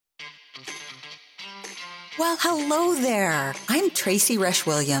Well, hello there. I'm Tracy Resch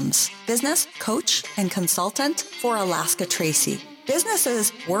Williams, business coach and consultant for Alaska Tracy.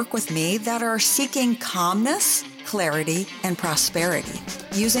 Businesses work with me that are seeking calmness, clarity, and prosperity.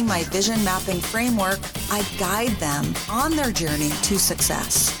 Using my vision mapping framework, I guide them on their journey to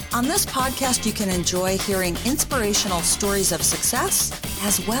success. On this podcast, you can enjoy hearing inspirational stories of success,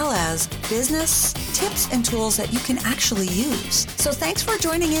 as well as business tips and tools that you can actually use. So thanks for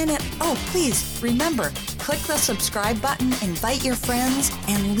joining in. And please remember, click the subscribe button, invite your friends,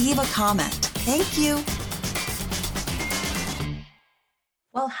 and leave a comment. Thank you.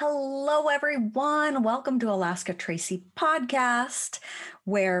 Well, hello, everyone. Welcome to Alaska Tracy podcast,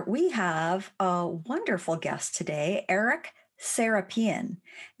 where we have a wonderful guest today, Eric Serapian.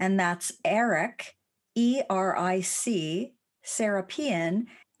 And that's Eric, E-R-I-C, Serapian,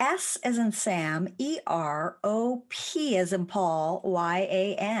 S as in Sam, E-R-O-P as in Paul,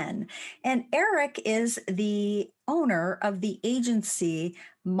 Y-A-N. And Eric is the owner of the agency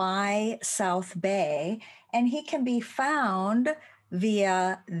My South Bay, and he can be found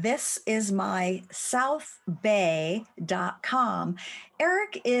via thisismysouthbay.com.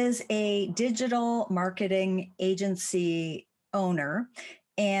 Eric is a digital marketing agency owner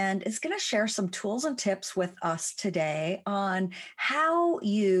and is going to share some tools and tips with us today on how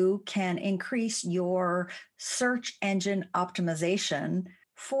you can increase your search engine optimization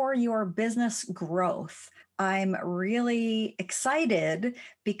for your business growth. I'm really excited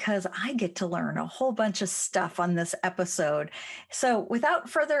because I get to learn a whole bunch of stuff on this episode. So without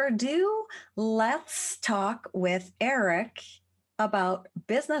further ado, let's talk with Eric about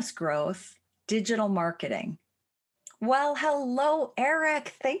business growth, digital marketing. Well, hello,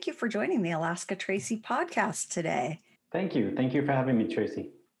 Eric. Thank you for joining the Alaska Tracy podcast today. Thank you. Thank you for having me, Tracy.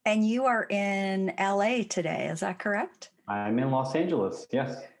 And you are in LA today, is that correct? I'm in Los Angeles,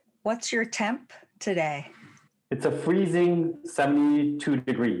 yes. What's your temp today? It's a freezing 72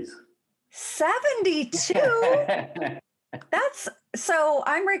 degrees. 72? So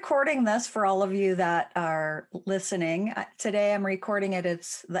I'm recording this for all of you that are listening. Today I'm recording it.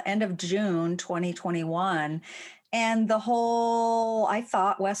 It's the end of June, 2021. And the whole, I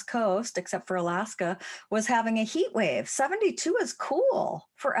thought West Coast, except for Alaska, was having a heat wave. 72 is cool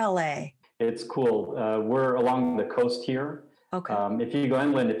for LA. It's cool. We're along the coast here. Okay. If you go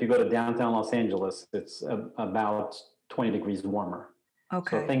inland, if you go to downtown Los Angeles, it's about 20 degrees warmer.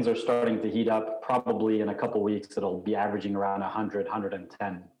 Okay. So things are starting to heat up. Probably in a couple of weeks, it'll be averaging around 100,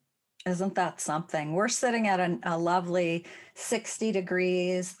 110. Isn't that something? We're sitting at a lovely 60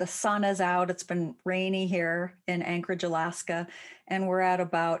 degrees. The sun is out. It's been rainy here in Anchorage, Alaska, and we're at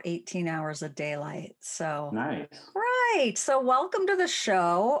about 18 hours of daylight. So nice. Right. So welcome to the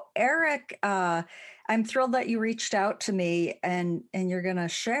show, Eric. I'm thrilled that you reached out to me and you're going to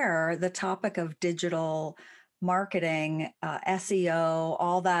share the topic of digital marketing, SEO,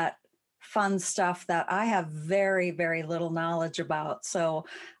 all that fun stuff that I have very, very little knowledge about. So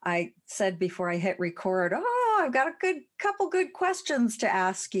I said before I hit record, I've got a couple good questions to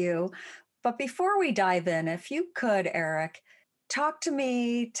ask you. But before we dive in, if you could, Eric, talk to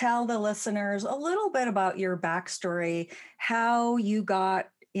me, tell the listeners a little bit about your backstory, how you got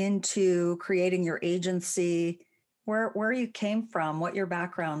into creating your agency, where you came from, what your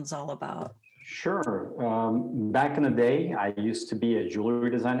background's all about. Sure. Back in the day, I used to be a jewelry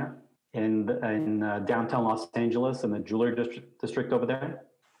designer in downtown Los Angeles in the jewelry district over there.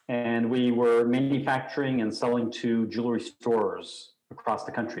 And we were manufacturing and selling to jewelry stores across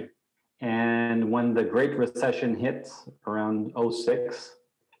the country. And when the Great Recession hit around 2006,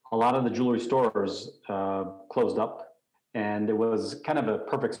 a lot of the jewelry stores closed up. And it was kind of a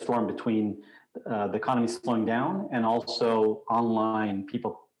perfect storm between the economy slowing down and also online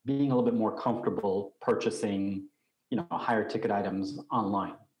people being a little bit more comfortable purchasing, higher ticket items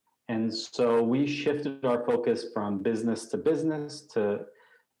online. And so we shifted our focus from business to business to,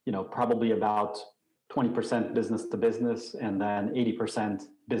 probably about 20% business to business and then 80%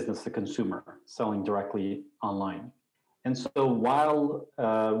 business to consumer, selling directly online. And so while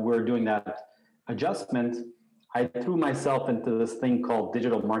we're doing that adjustment, I threw myself into this thing called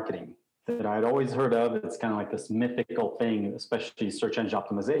digital marketing that I'd always heard of. It's kind of like this mythical thing, especially search engine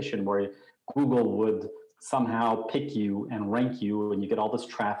optimization, where Google would somehow pick you and rank you and you get all this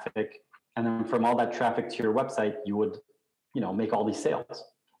traffic. And then from all that traffic to your website, you would, make all these sales.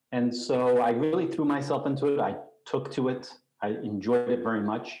 And so I really threw myself into it. I took to it. I enjoyed it very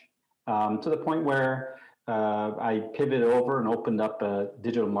much to the point where I pivoted over and opened up a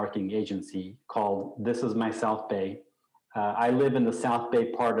digital marketing agency called This Is My South Bay. I live in the South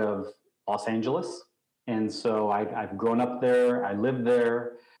Bay part of Los Angeles. And so I've grown up there. I live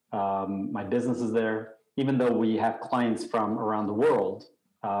there. My business is there. Even though we have clients from around the world,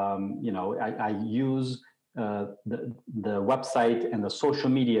 I use the website and the social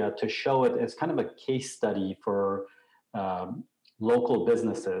media to show it as kind of a case study for local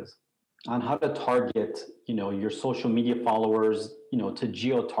businesses on how to target, your social media followers, to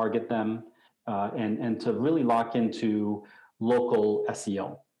geo-target them, and to really lock into local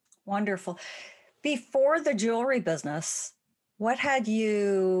SEO. Wonderful. Before the jewelry business, what had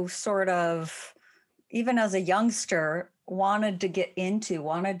you sort of, even as a youngster, wanted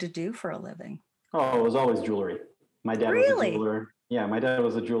to do for a living? Oh, it was always jewelry. My dad was a Really? jeweler. Yeah, my dad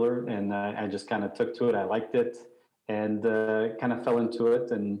was a jeweler, and I just kind of took to it. I liked it, and kind of fell into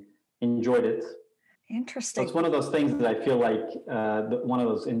it and enjoyed it. So Interesting. it's one of those things that I feel like one of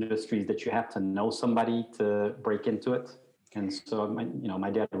those industries that you have to know somebody to break into it. And so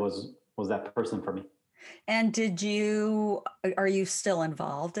my dad was that person for me. And are you still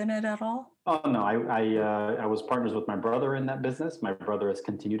involved in it at all? Oh no, I was partners with my brother in that business. My brother has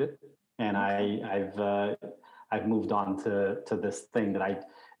continued it, and I've moved on to this thing that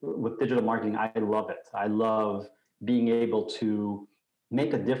with digital marketing. I love it. I love being able to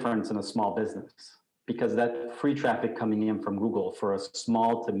make a difference in a small business, because that free traffic coming in from Google for a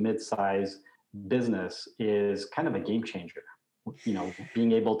small to mid-size business is kind of a game changer.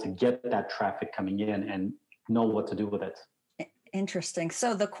 Being able to get that traffic coming in and know what to do with it. Interesting.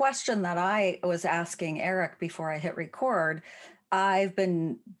 So the question that I was asking Eric before I hit record, I've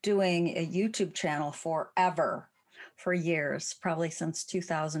been doing a YouTube channel forever, for years, probably since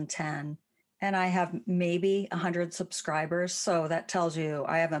 2010. And I have maybe 100 subscribers. So that tells you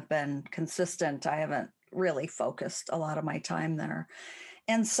I haven't been consistent. I haven't really focused a lot of my time there.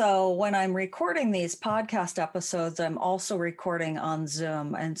 And so when I'm recording these podcast episodes, I'm also recording on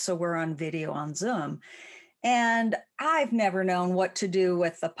Zoom. And so we're on video on Zoom. And I've never known what to do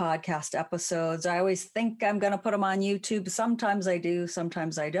with the podcast episodes. I always think I'm going to put them on YouTube. Sometimes I do,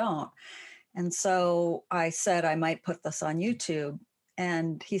 sometimes I don't. And so I said I might put this on YouTube.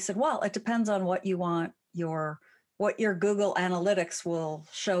 And he said, well, it depends on what you want what your Google Analytics will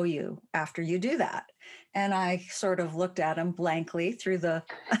show you after you do that. And I sort of looked at him blankly through through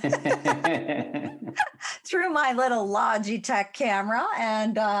my little Logitech camera.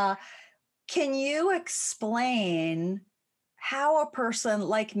 And can you explain how a person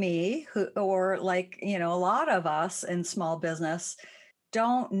like me, or like, a lot of us in small business,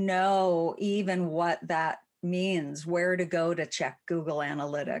 don't know even what that means, where to go to check Google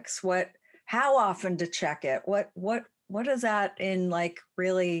Analytics, how often to check it, what does that in like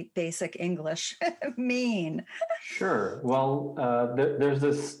really basic English mean? Sure. Well, there's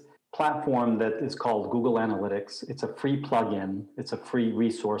this platform that is called Google Analytics. It's a free plugin. It's a free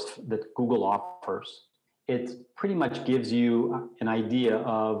resource that Google offers. It pretty much gives you an idea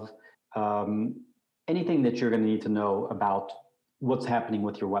of anything that you're going to need to know about what's happening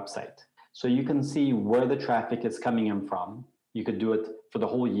with your website. So you can see where the traffic is coming in from. You could do it for the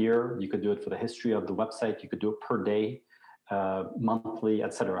whole year. You could do it for the history of the website. You could do it per day, monthly,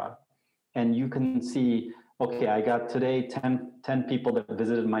 etc. And you can see, okay, I got today 10 people that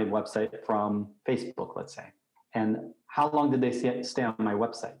visited my website from Facebook, let's say. And how long did they stay on my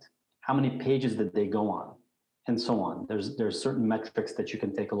website? How many pages did they go on? And so on. There's certain metrics that you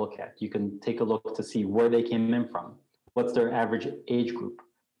can take a look at. You can take a look to see where they came in from. What's their average age group,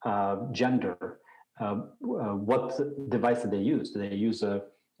 gender, what device did they use?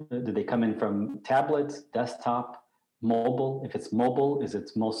 Did they come in from tablets, desktop, mobile? If it's mobile, is it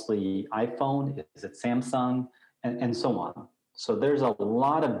mostly iPhone? Is it Samsung? And so on. So there's a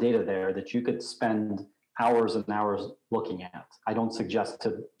lot of data there that you could spend hours and hours looking at. I don't suggest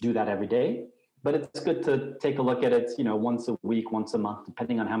to do that every day, but it's good to take a look at it, once a week, once a month,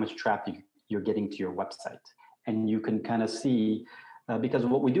 depending on how much traffic you're getting to your website. And you can kind of see, because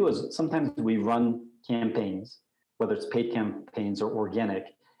what we do is sometimes we run campaigns, whether it's paid campaigns or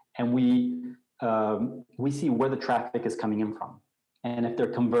organic, and we see where the traffic is coming in from. And if they're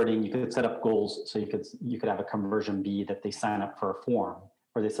converting, you could set up goals. So you could have a conversion be that they sign up for a form,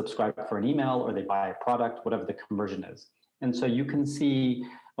 or they subscribe for an email, or they buy a product, whatever the conversion is. And so you can see,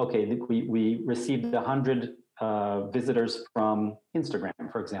 okay, we received 100 visitors from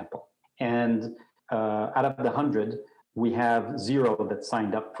Instagram, for example. And out of the 100, we have 0 that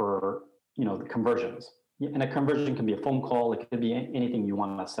signed up for, the conversions. And a conversion can be a phone call. It could be anything you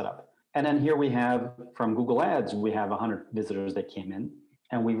want to set up. And then here we have from Google Ads, we have 100 visitors that came in,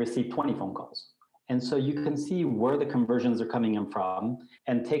 and we received 20 phone calls. And so you can see where the conversions are coming in from,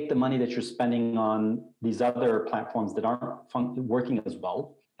 and take the money that you're spending on these other platforms that aren't working as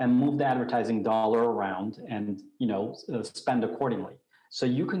well, and move the advertising dollar around and spend accordingly. So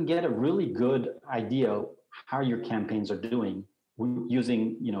you can get a really good idea how your campaigns are doing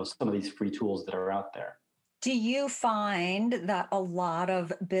using, some of these free tools that are out there. Do you find that a lot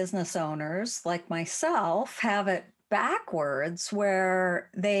of business owners like myself have it backwards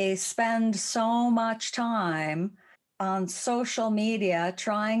where they spend so much time on social media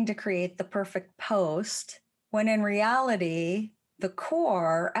trying to create the perfect post when in reality, the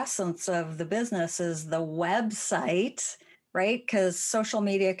core essence of the business is the website, right? Because social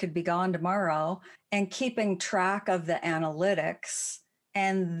media could be gone tomorrow, and keeping track of the analytics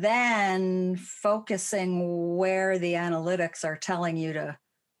and then focusing where the analytics are telling you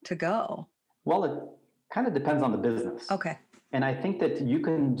to go? Well, it kind of depends on the business. Okay. And I think that you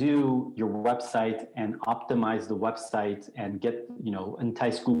can do your website and optimize the website and get,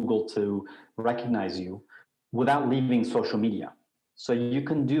 entice Google to recognize you without leaving social media. So you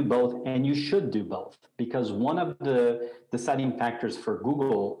can do both, and you should do both, because one of the deciding factors for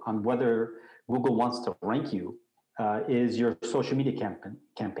Google on whether Google wants to rank you is your social media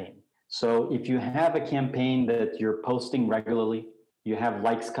campaign. So if you have a campaign that you're posting regularly, you have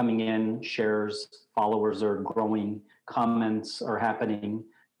likes coming in, shares, followers are growing, comments are happening,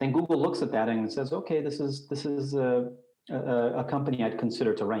 then Google looks at that and says, okay, this is a company I'd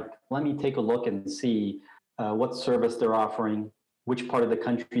consider to rank. Let me take a look and see what service they're offering, which part of the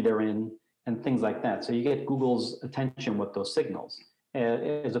country they're in, and things like that. So you get Google's attention with those signals,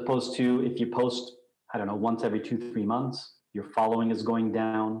 as opposed to if you post, I don't know, once every 2-3 months, your following is going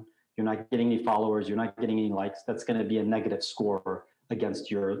down, you're not getting any followers, you're not getting any likes, that's going to be a negative score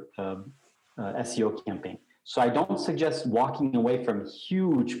against your SEO campaign. So I don't suggest walking away from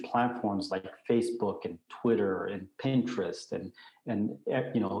huge platforms like Facebook and Twitter and Pinterest and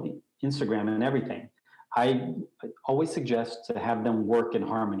Instagram and everything. I always suggest to have them work in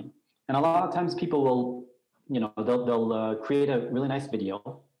harmony. And a lot of times people will, they'll create a really nice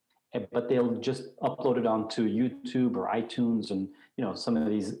video, but they'll just upload it onto YouTube or iTunes and some of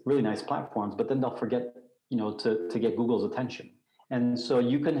these really nice platforms, but then they'll forget to get Google's attention. And so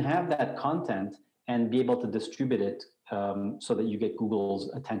you can have that content and be able to distribute it so that you get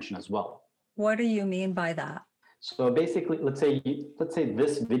Google's attention as well. What do you mean by that? So basically, let's say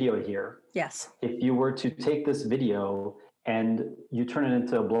this video here. Yes. If you were to take this video and you turn it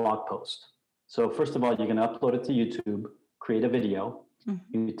into a blog post. So first of all, you're going to upload it to YouTube, create a video.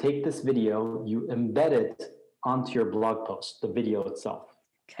 Mm-hmm. You take this video, you embed it onto your blog post, the video itself.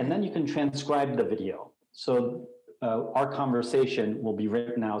 Okay. And then you can transcribe the video. So our conversation will be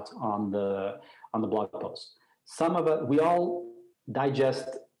written out on the blog post. Some of it, we all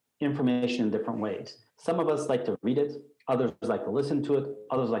digest information in different ways. Some of us like to read it, others like to listen to it,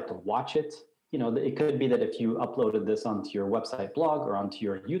 others like to watch it. It could be that if you uploaded this onto your website blog or onto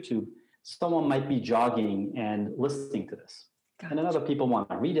your YouTube, someone might be jogging and listening to this. Gotcha. And then other people want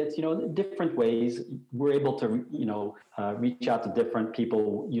to read it, different ways. We're able to, reach out to different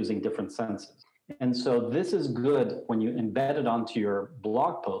people using different senses. And so this is good when you embed it onto your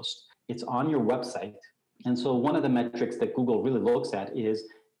blog post. It's on your website. And so one of the metrics that Google really looks at is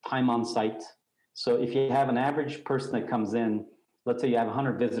time on site. So if you have an average person that comes in, let's say you have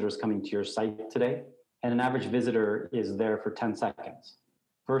 100 visitors coming to your site today, and an average visitor is there for 10 seconds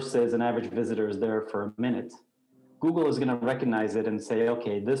versus an average visitor is there for a minute. Google is going to recognize it and say,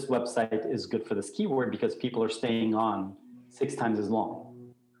 okay, this website is good for this keyword because people are staying on 6 times as long.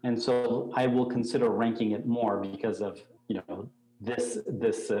 And so I will consider ranking it more because of,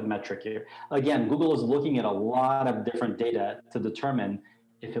 this metric here. Again, Google is looking at a lot of different data to determine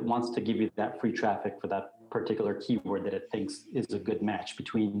if it wants to give you that free traffic for that particular keyword that it thinks is a good match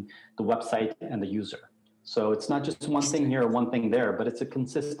between the website and the user. So it's not just one thing here or one thing there, but it's a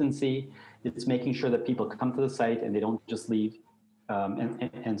consistency. It's making sure that people come to the site and they don't just leave,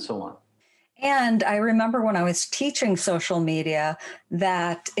 and so on. And I remember when I was teaching social media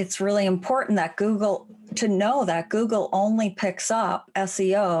that it's really important that Google only picks up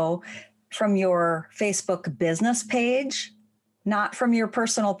SEO from your Facebook business page, not from your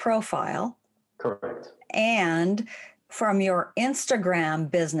personal profile. Correct. And from your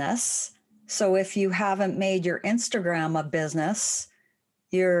Instagram business. So if you haven't made your Instagram a business,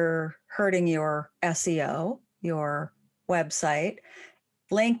 you're hurting your SEO, your website.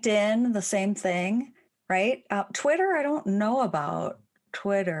 LinkedIn, the same thing, right? Twitter, I don't know about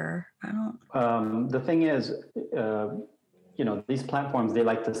Twitter. The thing is, these platforms, they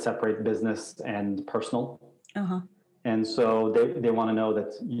like to separate business and personal. Uh-huh. And so they want to know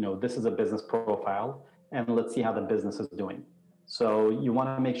that, this is a business profile and let's see how the business is doing. So you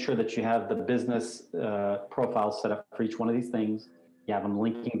want to make sure that you have the business profile set up for each one of these things. You have them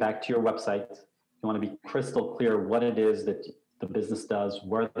linking back to your website. You want to be crystal clear what it is that the business does,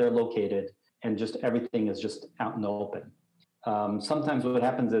 where they're located, and just everything is just out in the open. Sometimes what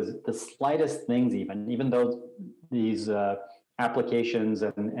happens is the slightest things, even though these applications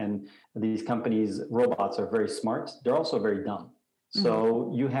and these companies, robots are very smart, they're also very dumb.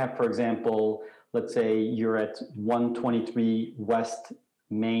 So you have, for example, let's say you're at 123 West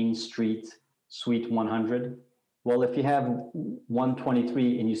Main Street, Suite 100. Well, if you have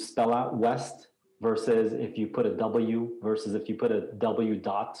 123 and you spell out West versus if you put a W versus if you put a W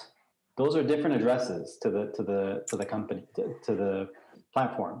dot, those are different addresses to the company, to the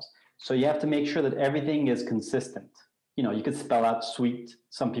platforms. So you have to make sure that everything is consistent. You could spell out suite.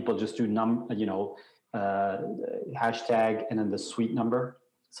 Some people just do hashtag and then the suite number.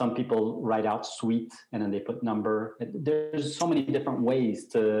 Some people write out suite and then they put number. There's so many different ways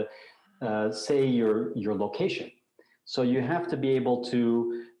to say your location. So you have to be able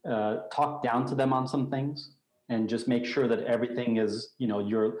to talk down to them on some things and just make sure that everything is,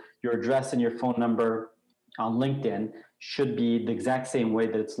 your address and your phone number on LinkedIn should be the exact same way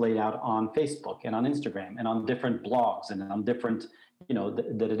that it's laid out on Facebook and on Instagram and on different blogs and on different,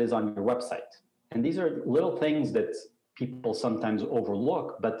 that it is on your website. And these are little things that people sometimes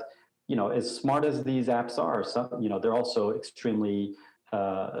overlook, but, as smart as these apps are, they're also extremely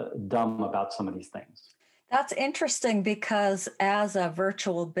dumb about some of these things. That's interesting because as a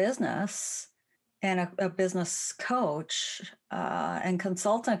virtual business and a business coach and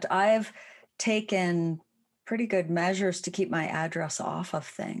consultant, I've taken pretty good measures to keep my address off of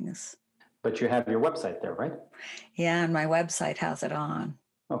things. But you have your website there, right? Yeah, and my website has it on.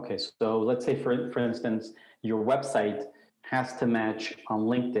 Okay, so let's say, for instance, your website has to match on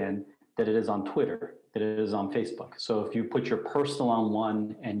LinkedIn that it is on Twitter, that it is on Facebook. So if you put your personal on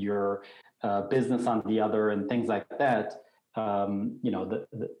one and your business on the other and things like that,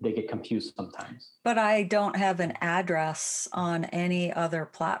 they get confused sometimes. But I don't have an address on any other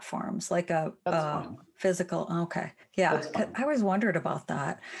platforms, like a physical. Okay. Yeah. I always wondered about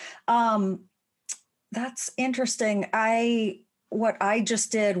that. That's interesting. What I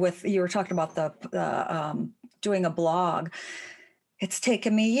just did you were talking about the doing a blog. It's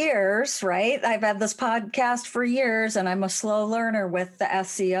taken me years, right? I've had this podcast for years and I'm a slow learner with the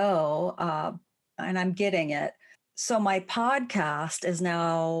SEO and I'm getting it. So my podcast is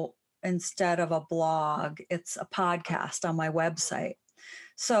now, instead of a blog, it's a podcast on my website.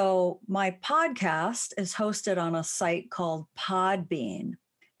 So my podcast is hosted on a site called Podbean.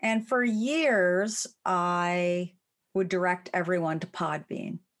 And for years, I would direct everyone to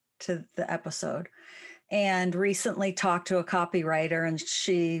Podbean, to the episode. And recently talked to a copywriter and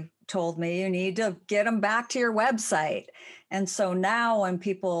she told me you need to get them back to your website. And so now when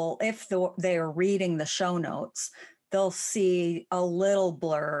people, if they're reading the show notes, they'll see a little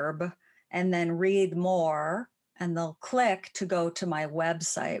blurb and then read more and they'll click to go to my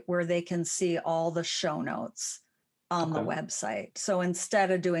website where they can see all the show notes on the website. So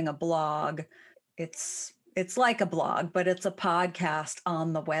instead of doing a blog, it's like a blog, but it's a podcast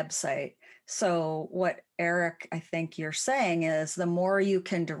on the website. So what Eric, I think you're saying is the more you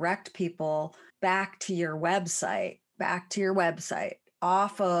can direct people back to your website,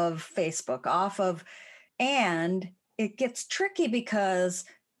 off of Facebook, and it gets tricky because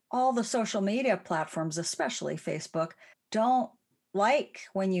all the social media platforms, especially Facebook, don't like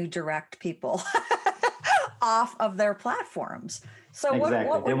when you direct people off of their platforms. So exactly.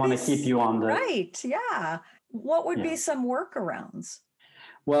 what they want to keep you on the right. Yeah. What would be some workarounds?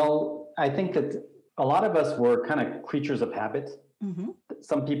 Well, I think that a lot of us were kind of creatures of habit. Mm-hmm.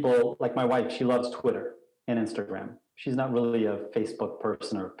 Some people, like my wife, she loves Twitter and Instagram. She's not really a Facebook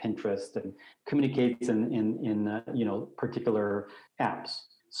person or Pinterest, and communicates in particular apps.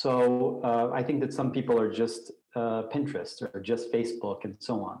 So I think that some people are just Pinterest or just Facebook and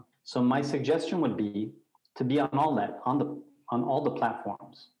so on. So my suggestion would be to be on all that, on all the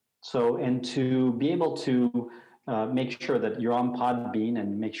platforms. So, and to be able to make sure that you're on Podbean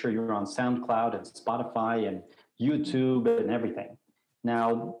and make sure you're on SoundCloud and Spotify and YouTube and everything.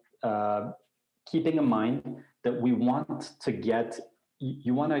 Now, keeping in mind that we want to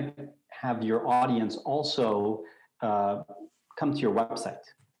you want to have your audience also come to your website.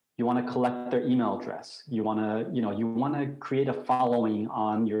 You want to collect their email address. You want to create a following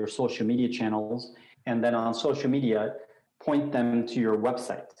on your social media channels, and then on social media, point them to your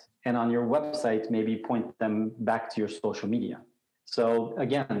website. And on your website, maybe point them back to your social media. So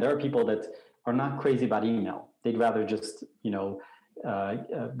again, there are people that are not crazy about email. They'd rather just,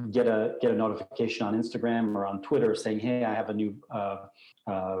 get a notification on Instagram or on Twitter saying, "Hey, I have a new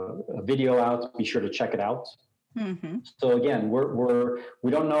video out. Be sure to check it out." Mm-hmm. So again,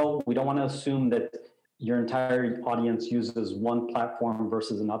 we don't know. We don't want to assume that your entire audience uses one platform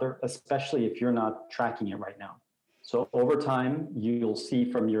versus another, especially if you're not tracking it right now. So over time, you'll see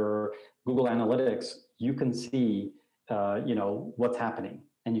from your Google Analytics, you can see, what's happening,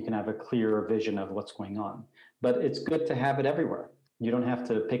 and you can have a clearer vision of what's going on. But it's good to have it everywhere. You don't have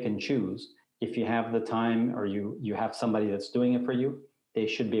to pick and choose. If you have the time, or you have somebody that's doing it for you, they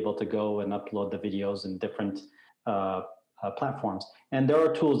should be able to go and upload the videos in different platforms. And there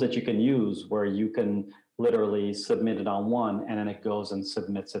are tools that you can use where you can literally submit it on one, and then it goes and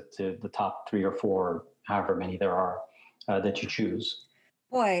submits it to the top 3 or 4, however many there are that you choose.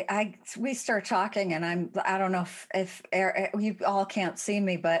 Boy, we start talking, and I don't know if you all can't see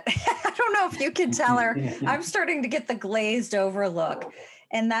me, but I don't know if you can tell her. I'm starting to get the glazed over look,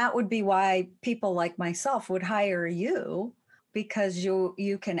 and that would be why people like myself would hire you, because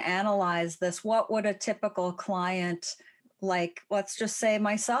you can analyze this. What would a typical client, like, let's just say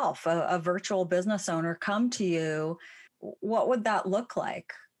myself, a virtual business owner, come to you? What would that look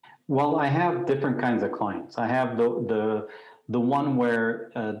like? Well, I have different kinds of clients. I have the one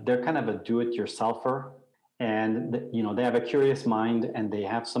where they're kind of a do-it-yourselfer, and they have a curious mind, and they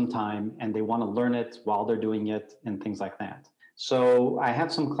have some time, and they want to learn it while they're doing it, and things like that. So I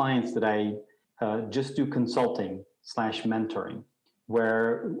have some clients that I just do consulting / mentoring,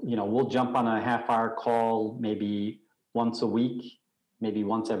 where we'll jump on a half-hour call, maybe once a week, maybe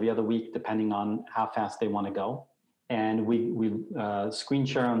once every other week, depending on how fast they want to go. And we screen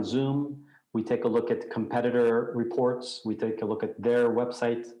share on Zoom. We take a look at competitor reports. We take a look at their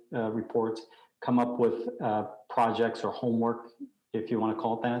website reports, come up with projects or homework, if you want to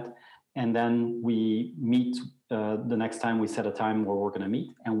call it that. And then we meet the next time. We set a time where we're going to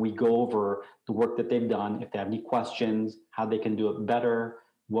meet, and we go over the work that they've done, if they have any questions, how they can do it better,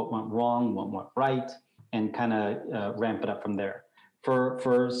 what went wrong, what went right, and kind of ramp it up from there.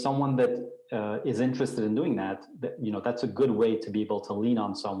 For someone that is interested in doing that, that's a good way to be able to lean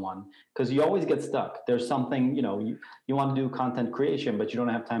on someone, because you always get stuck. There's something, you want to do content creation, but you don't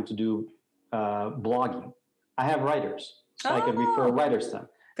have time to do blogging. I have writers, so I can refer writers to them.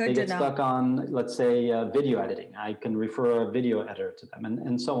 They get stuck on, let's say, video editing. I can refer a video editor to them,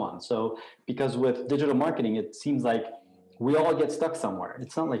 and so on. So because with digital marketing, it seems like we all get stuck somewhere.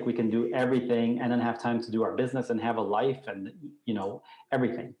 It's not like we can do everything and then have time to do our business and have a life and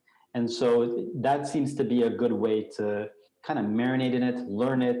everything. And so that seems to be a good way to kind of marinate in it,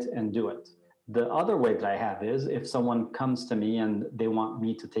 learn it, and do it. The other way that I have is if someone comes to me and they want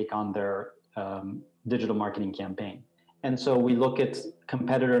me to take on their digital marketing campaign. And so we look at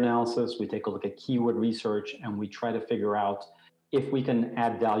competitor analysis, we take a look at keyword research, and we try to figure out if we can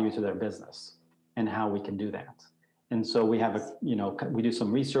add value to their business and how we can do that. And so we have we do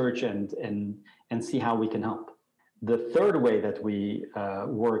some research and see how we can help. The third way that we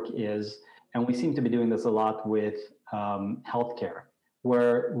work is, and we seem to be doing this a lot with healthcare,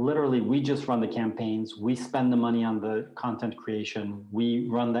 where literally we just run the campaigns, we spend the money on the content creation, we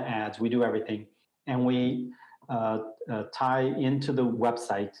run the ads, we do everything, and we tie into the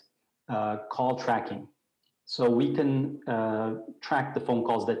website call tracking. So we can track the phone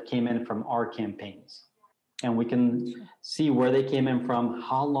calls that came in from our campaigns. And we can see where they came in from,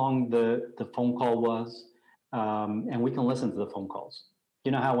 how long the phone call was, and we can listen to the phone calls.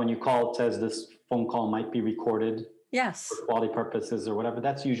 You know how when you call, it says this phone call might be recorded, yes, for quality purposes or whatever.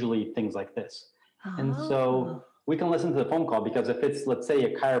 That's usually things like this. And so we can listen to the phone call, because if it's, let's say,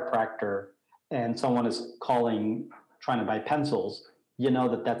 a chiropractor and someone is calling trying to buy pencils,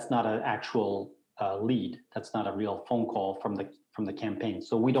 that's not an actual lead. That's not a real phone call from the campaign.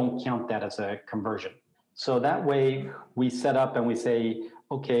 So we don't count that as a conversion. So that way we set up and we say,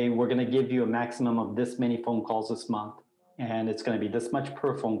 okay, we're going to give you a maximum of this many phone calls this month, and it's going to be this much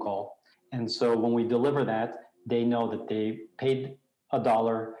per phone call. And so when we deliver that, they know that they paid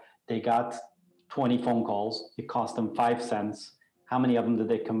 $1, they got 20 phone calls, it cost them 5 cents. How many of them did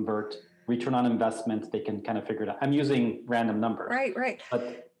they convert? Return on investment, they can kind of figure it out. I'm using random numbers. Right.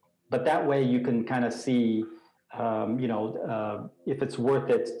 But that way you can kind of see if it's worth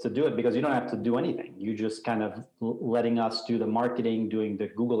it to do it, because you don't have to do anything. You just kind of letting us do the marketing, doing the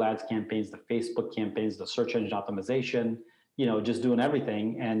Google Ads campaigns, the Facebook campaigns, the search engine optimization, just doing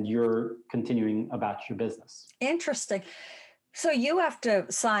everything, and you're continuing about your business. Interesting. So you have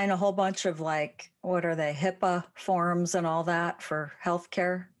to sign a whole bunch of, like, what are they, HIPAA forms and all that for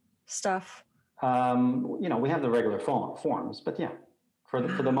healthcare stuff? We have the regular forms, but yeah, for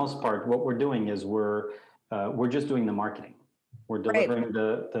the most part, what we're doing is we're just doing the marketing. We're delivering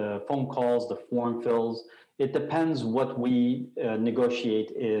the phone calls, the form fills. It depends what we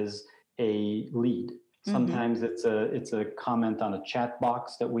negotiate is a lead. Sometimes it's a comment on a chat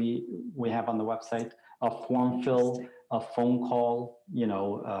box that we have on the website. a form fill, a phone call,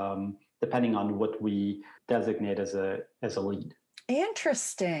 depending on what we designate as a lead.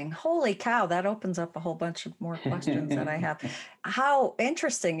 Interesting. Holy cow, that opens up a whole bunch of more questions that I have. How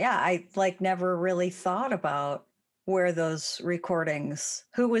interesting. Yeah, I never really thought about where those recordings,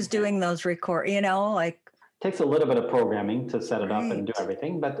 who was doing those takes a little bit of programming to set it up and do Right.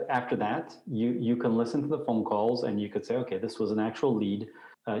 everything, but after that, you can listen to the phone calls and you could say, okay, this was an actual lead.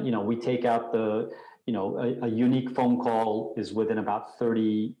 We take out a unique phone call is within about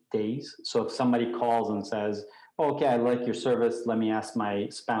 30 days. So if somebody calls and says, okay, I like your service, let me ask my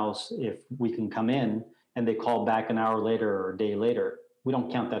spouse if we can come in, and they call back an hour later or a day later, we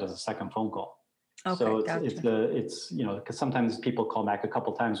don't count that as a second phone call. Okay, So gotcha. it's because sometimes people call back a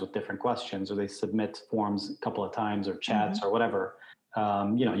couple times with different questions, or they submit forms a couple of times, or chats or whatever.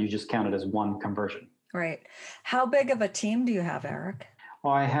 You just count it as one conversion. Right. How big of a team do you have, Eric?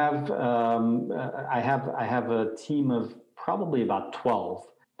 Well, I have a team of probably about 12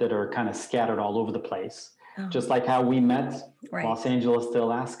 that are kind of scattered all over the place. Oh, Just like how we met, right. Los Angeles to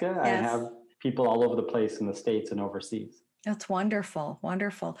Alaska, I Yes. have people all over the place in the States and overseas. That's wonderful.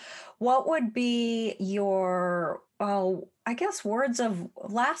 Wonderful. What would be your, I guess,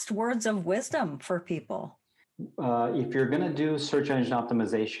 last words of wisdom for people? If you're going to do search engine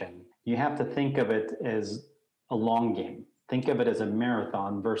optimization, you have to think of it as a long game. Think of it as a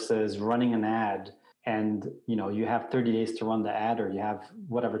marathon versus running an ad, and you have 30 days to run the ad, or you have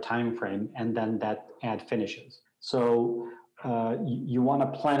whatever time frame, and then that ad finishes. So you want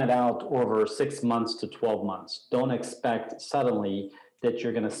to plan it out over 6 months to 12 months. Don't expect suddenly that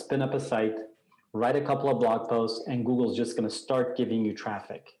you're going to spin up a site, write a couple of blog posts, and Google's just going to start giving you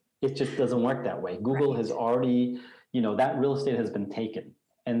traffic. It just doesn't work that way. Google has already, that real estate has been taken.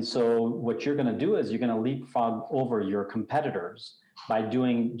 And so what you're going to do is you're going to leapfrog over your competitors by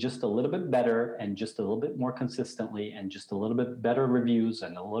doing just a little bit better and just a little bit more consistently and just a little bit better reviews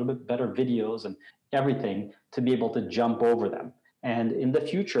and a little bit better videos and everything to be able to jump over them. And in the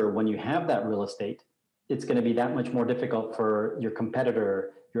future, when you have that real estate, it's going to be that much more difficult for your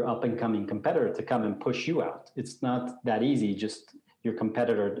competitor, your up and coming competitor, to come and push you out. It's not that easy. Just your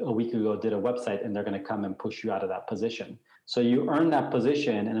competitor a week ago did a website and they're going to come and push you out of that position. So you earn that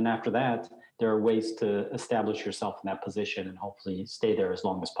position, and then after that, there are ways to establish yourself in that position and hopefully stay there as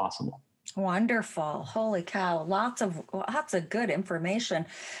long as possible. Wonderful. Holy cow. Lots of good information.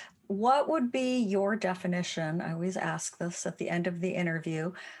 What would be your definition? I always ask this at the end of the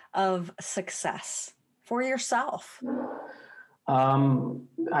interview, of success for yourself.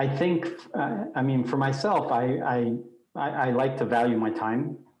 I think, for myself, I like to value my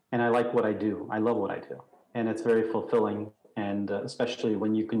time, and I like what I do. I love what I do, and it's very fulfilling. And especially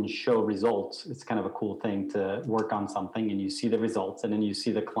when you can show results, it's kind of a cool thing to work on something and you see the results, and then you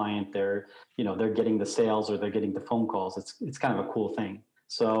see the client, they're getting the sales or they're getting the phone calls. It's kind of a cool thing.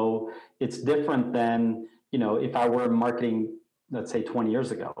 So it's different than, if I were marketing, let's say 20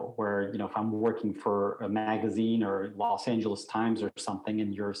 years ago, where, if I'm working for a magazine or Los Angeles Times or something,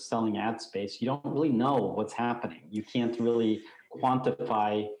 and you're selling ad space, you don't really know what's happening. You can't really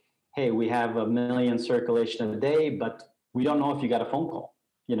quantify, hey, we have 1 million circulation a day, but we don't know if you got a phone call.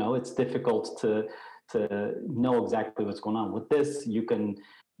 It's difficult to know exactly what's going on. With this, you can,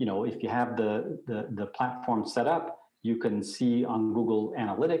 if you have the platform set up, you can see on Google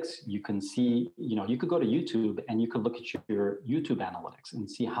Analytics, you can see, you could go to YouTube and you could look at your YouTube analytics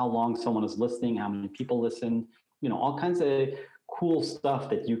and see how long someone is listening, how many people listen, all kinds of cool stuff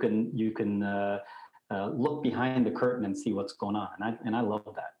that you can look behind the curtain and see what's going on. And I love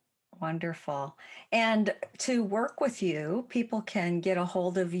that. Wonderful. And to work with you, people can get a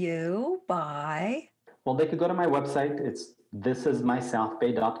hold of you by? Well, they could go to my website. It's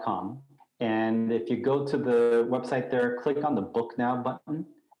thisismysouthbay.com. And if you go to the website there, click on the Book Now button,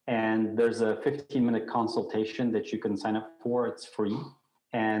 and there's a 15-minute consultation that you can sign up for. It's free.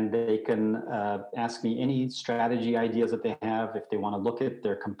 And they can ask me any strategy ideas that they have, if they want to look at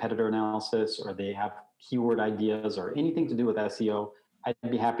their competitor analysis, or they have keyword ideas or anything to do with SEO.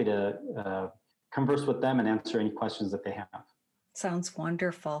 I'd be happy to converse with them and answer any questions that they have. Sounds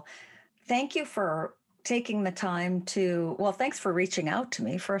wonderful. Thank you for taking the time thanks for reaching out to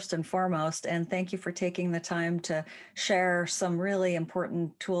me first and foremost. And thank you for taking the time to share some really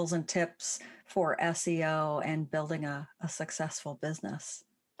important tools and tips for SEO and building a successful business.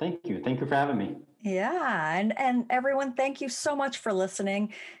 Thank you. Thank you for having me. Yeah. And everyone, thank you so much for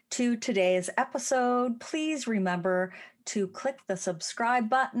listening to today's episode. Please remember to click the subscribe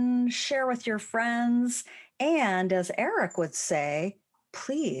button, share with your friends, and as Eric would say,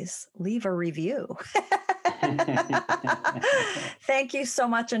 please leave a review. Thank you so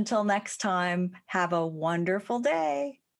much. Until next time, have a wonderful day.